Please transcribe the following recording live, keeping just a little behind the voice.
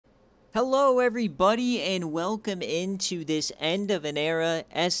Hello, everybody, and welcome into this end of an era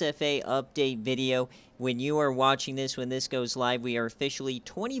SFA update video. When you are watching this, when this goes live, we are officially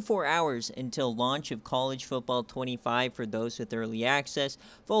 24 hours until launch of College Football 25 for those with early access.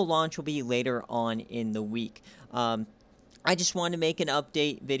 Full launch will be later on in the week. I just wanted to make an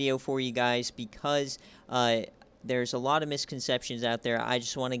update video for you guys because there's a lot of misconceptions out there. I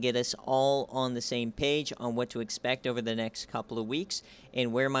just want to get us all on the same page on what to expect over the next couple of weeks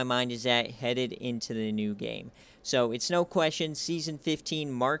and where my mind is at headed into the new game. So it's no question, Season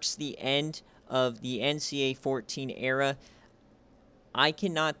 15 marks the end of the NCAA 14 era. I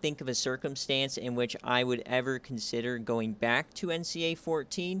cannot think of a circumstance in which I would ever consider going back to NCAA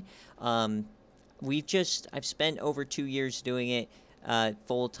 14. I've spent over 2 years doing it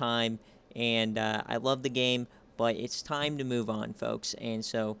full time, and I love the game, but it's time to move on, folks. And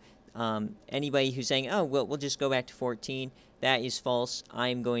so, anybody who's saying, "Oh, we'll just go back to 14," that is false.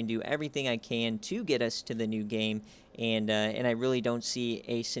 I'm going to do everything I can to get us to the new game, and I really don't see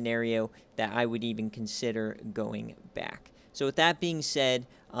a scenario that I would even consider going back. So with that being said,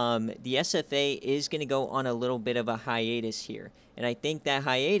 the SFA is going to go on a little bit of a hiatus here. And I think that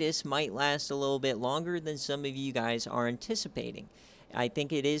hiatus might last a little bit longer than some of you guys are anticipating. I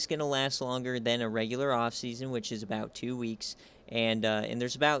think it is going to last longer than a regular offseason, which is about 2 weeks. And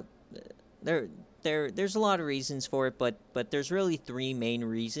there's about there's a lot of reasons for it, but there's really three main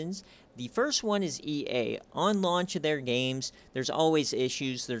reasons. The first one is EA. On launch of their games, there's always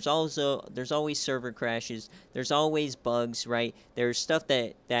issues. There's always server crashes. There's always bugs, right? There's stuff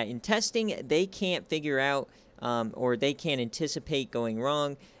that in testing they can't figure out or they can't anticipate going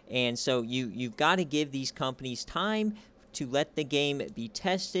wrong. And so you've got to give these companies time to let the game be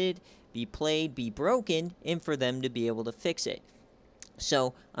tested, be played, be broken, and for them to be able to fix it.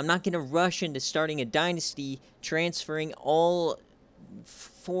 So I'm not going to rush into starting a dynasty, transferring all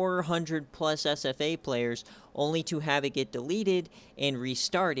 400 plus SFA players only to have it get deleted and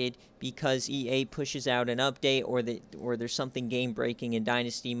restarted because EA pushes out an update or there's something game breaking in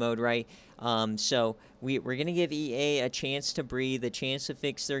dynasty mode, right? So we're going to give EA a chance to breathe, a chance to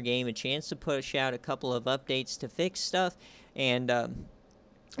fix their game, a chance to push out a couple of updates to fix stuff, and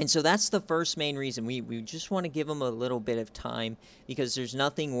so that's the first main reason. We just want to give them a little bit of time because there's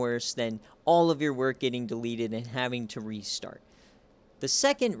nothing worse than all of your work getting deleted and having to restart. The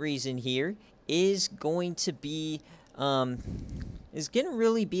second reason here is going to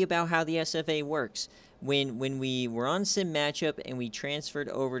really be about how the SFA works. When we were on Sim Matchup and we transferred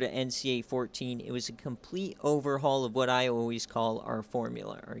over to NCAA 14, it was a complete overhaul of what I always call our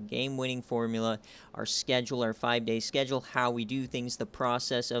formula, our game-winning formula, our schedule, our 5-day schedule, how we do things, the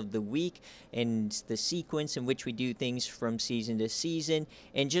process of the week, and the sequence in which we do things from season to season,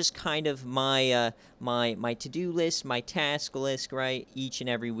 and just kind of my to-do list, my task list, right? Each and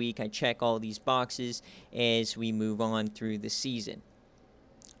every week I check all these boxes as we move on through the season.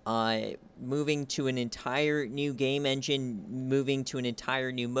 Moving to an entire new game engine, moving to an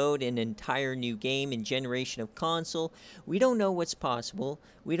entire new mode, an entire new game and generation of console. We don't know what's possible.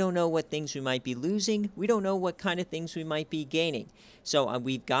 We don't know what things we might be losing. We don't know what kind of things we might be gaining. So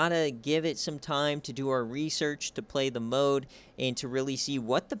we've got to give it some time to do our research, to play the mode, and to really see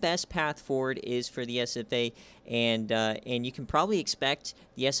what the best path forward is for the SFA. And you can probably expect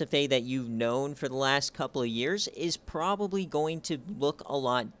the SFA that you've known for the last couple of years is probably going to look a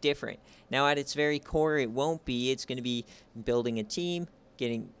lot different. Now, at its very core, it won't be. It's going to be building a team,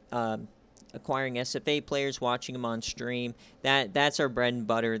 acquiring SFA players, watching them on stream. That's our bread and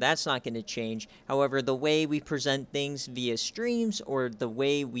butter. That's not going to change. However, the way we present things via streams or the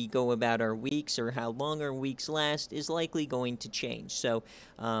way we go about our weeks or how long our weeks last is likely going to change. So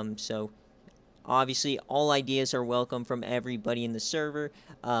obviously, all ideas are welcome from everybody in the server.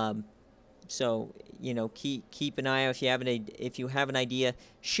 So keep an eye out. If you have an idea,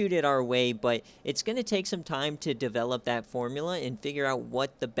 shoot it our way. But it's going to take some time to develop that formula and figure out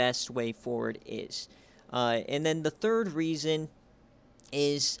what the best way forward is. And then the third reason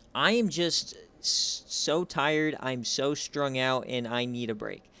is I am just so tired. I'm so strung out, and I need a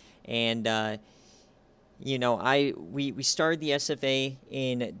break. And we started the SFA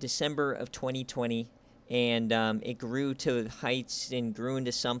in December of 2020. And it grew to heights and grew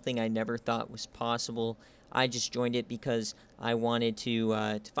into something I never thought was possible. I just joined it because I wanted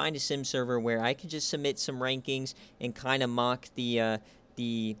to find a sim server where I could just submit some rankings and kind of mock the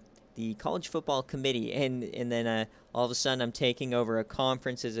college football committee. And then all of a sudden I'm taking over a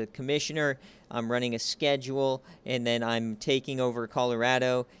conference as a commissioner. I'm running a schedule, and then I'm taking over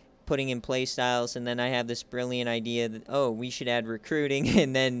Colorado, putting in play styles, and then I have this brilliant idea that, oh, we should add recruiting,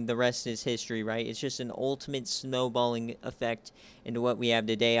 and then the rest is history, right? It's just an ultimate snowballing effect into what we have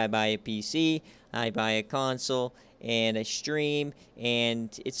today. I buy a PC, I buy a console, and I stream,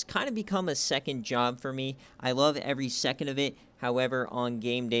 and it's kind of become a second job for me. I love every second of it. However, on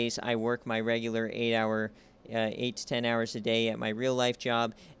game days, I work my regular 8 to 10 hours a day at my real life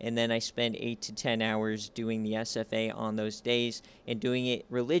job, and then I spend 8 to 10 hours doing the SFA on those days, and doing it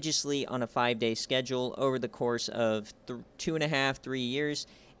religiously on a 5-day schedule over the course of 2.5, 3 years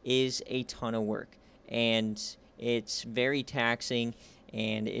is a ton of work, and it's very taxing,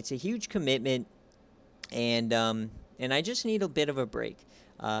 and it's a huge commitment, and I just need a bit of a break,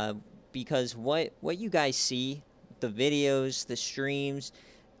 because what you guys see, the videos, the streams,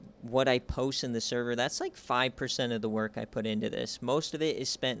 what I post in the server, that's like 5% of the work I put into this. Most of it is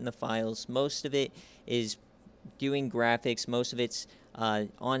spent in the files. Most of it is doing graphics. Most of it's on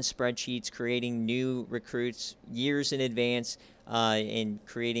spreadsheets, creating new recruits years in advance, and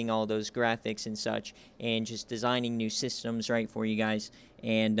creating all those graphics and such, and just designing new systems right for you guys.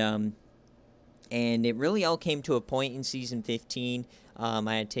 And it really all came to a point in Season 15.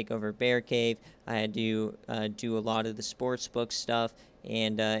 I had to take over Bear Cave. I had to do a lot of the sportsbook stuff,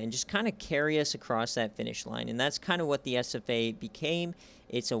 and just kind of carry us across that finish line. And that's kind of what the SFA became.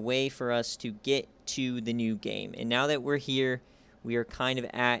 It's a way for us to get to the new game. And now that we're here, we are kind of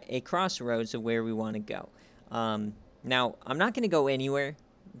at a crossroads of where we want to go. Now, I'm not going to go anywhere.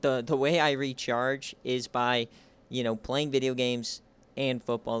 The way I recharge is by, playing video games and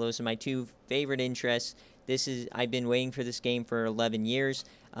football. Those are my two favorite interests. I've been waiting for this game for 11 years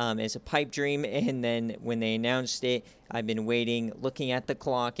as a pipe dream, and then when they announced it, I've been waiting, looking at the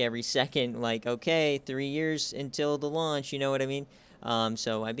clock every second, like, okay, 3 years until the launch, you know what I mean?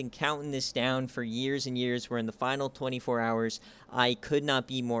 So I've been counting this down for years and years. We're in the final 24 hours. I could not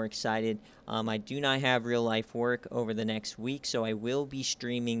be more excited. I do not have real life work over the next week, so I will be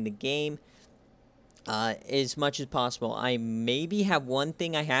streaming the game as much as possible. I maybe have one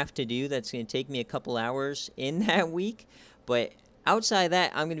thing I have to do that's going to take me a couple hours in that week, but outside of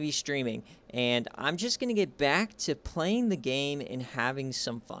that, I'm going to be streaming, and I'm just going to get back to playing the game and having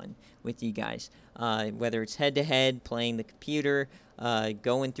some fun with you guys, whether it's head-to-head, playing the computer,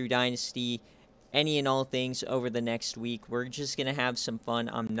 going through Dynasty, any and all things over the next week. We're just going to have some fun.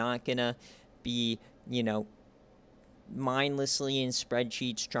 I'm not going to be, mindlessly in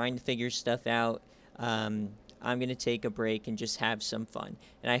spreadsheets trying to figure stuff out. I'm going to take a break and just have some fun.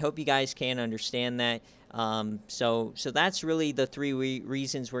 And I hope you guys can understand that. So that's really the three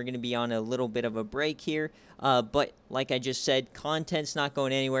reasons we're going to be on a little bit of a break here. But like I just said, content's not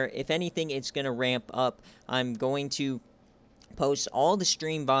going anywhere. If anything, it's going to ramp up. I'm going to post all the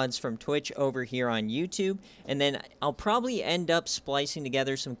stream VODs from Twitch over here on YouTube, and then I'll probably end up splicing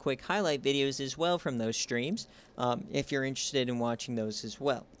together some quick highlight videos as well from those streams, if you're interested in watching those as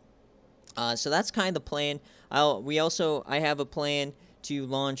well. So that's kind of the plan. I have a plan to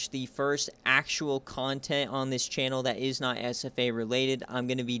launch the first actual content on this channel that is not SFA related. I'm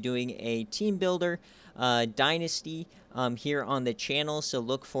going to be doing a team builder dynasty here on the channel, so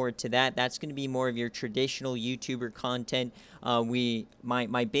look forward to that. That's going to be more of your traditional YouTuber content.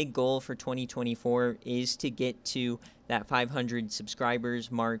 My big goal for 2024 is to get to that 500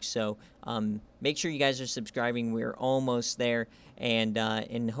 subscribers mark, so make sure you guys are subscribing. We're almost there,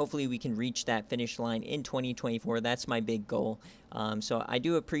 and hopefully we can reach that finish line in 2024. That's my big goal. So I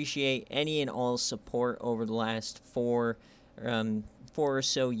do appreciate any and all support over the last 4 or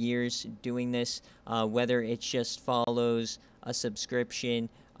so years doing this, whether it's just follows, a subscription,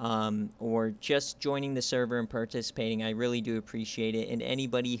 or just joining the server and participating. I really do appreciate it. And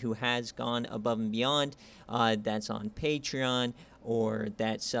anybody who has gone above and beyond, that's on Patreon, or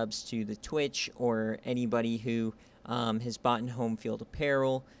that subs to the Twitch, or anybody who has bought in home field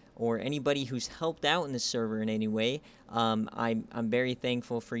apparel, or anybody who's helped out in the server in any way, I'm very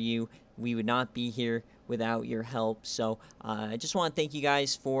thankful for you. We would not be here without your help. So I just want to thank you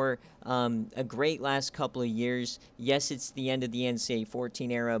guys for a great last couple of years. Yes, it's the end of the NCAA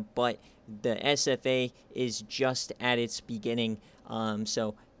 14 era, but the SFA is just at its beginning.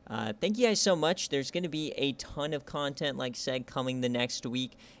 So thank you guys so much. There's going to be a ton of content, like I said, coming the next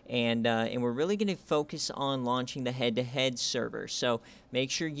week, and we're really going to focus on launching the head-to-head server. So make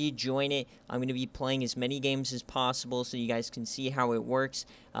sure you join it. I'm going to be playing as many games as possible so you guys can see how it works,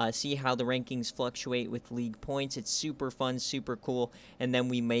 see how the rankings fluctuate with league points. It's super fun, super cool, and then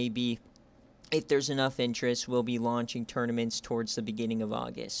we may be, if there's enough interest, we'll be launching tournaments towards the beginning of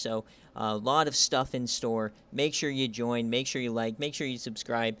August. So a lot of stuff in store. Make sure you join, make sure you like, make sure you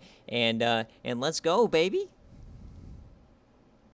subscribe, and let's go, baby.